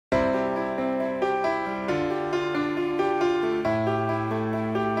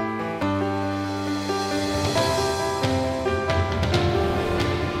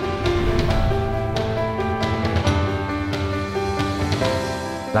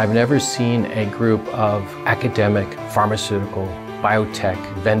I've never seen a group of academic, pharmaceutical, biotech,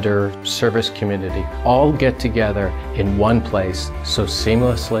 vendor, service community all get together in one place so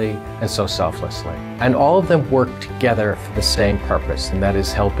seamlessly and so selflessly. And all of them work together for the same purpose, and that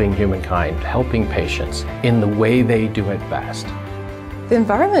is helping humankind, helping patients in the way they do it best. The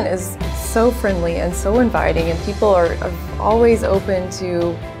environment is so friendly and so inviting, and people are always open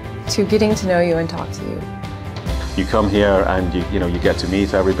to getting to know you and talk to you. You come here and you get to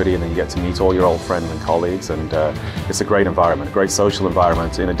meet everybody, and then you get to meet all your old friends and colleagues, and it's a great environment, a great social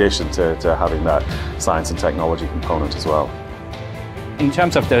environment, in addition to having that science and technology component as well. In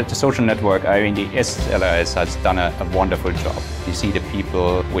terms of the social network, I mean, the SLAS has done a wonderful job. You see the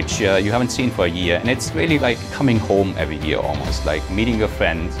people which you haven't seen for a year, and it's really like coming home every year almost, like meeting your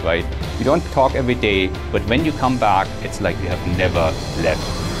friends, right? You don't talk every day, but when you come back, it's like you have never left.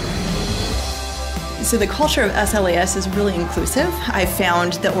 So the culture of SLAS is really inclusive. I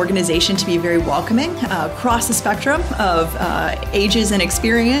found the organization to be very welcoming across the spectrum of ages and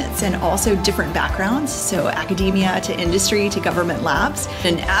experience, and also different backgrounds, so academia to industry to government labs.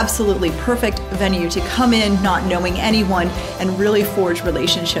 An absolutely perfect venue to come in not knowing anyone and really forge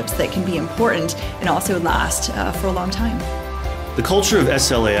relationships that can be important and also last for a long time. The culture of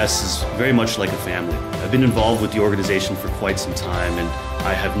SLAS is very much like a family. I've been involved with the organization for quite some time, and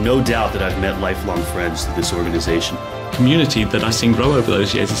I have no doubt that I've met lifelong friends through this organization. Community that I've seen grow over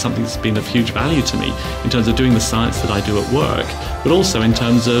those years is something that's been of huge value to me in terms of doing the science that I do at work, but also in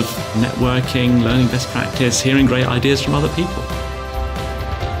terms of networking, learning best practice, hearing great ideas from other people.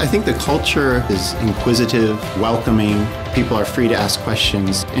 I think the culture is inquisitive, welcoming. People are free to ask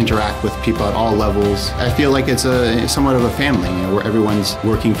questions, interact with people at all levels. I feel like it's somewhat of a family, where everyone's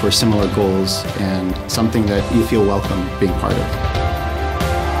working for similar goals, and something that you feel welcome being part of.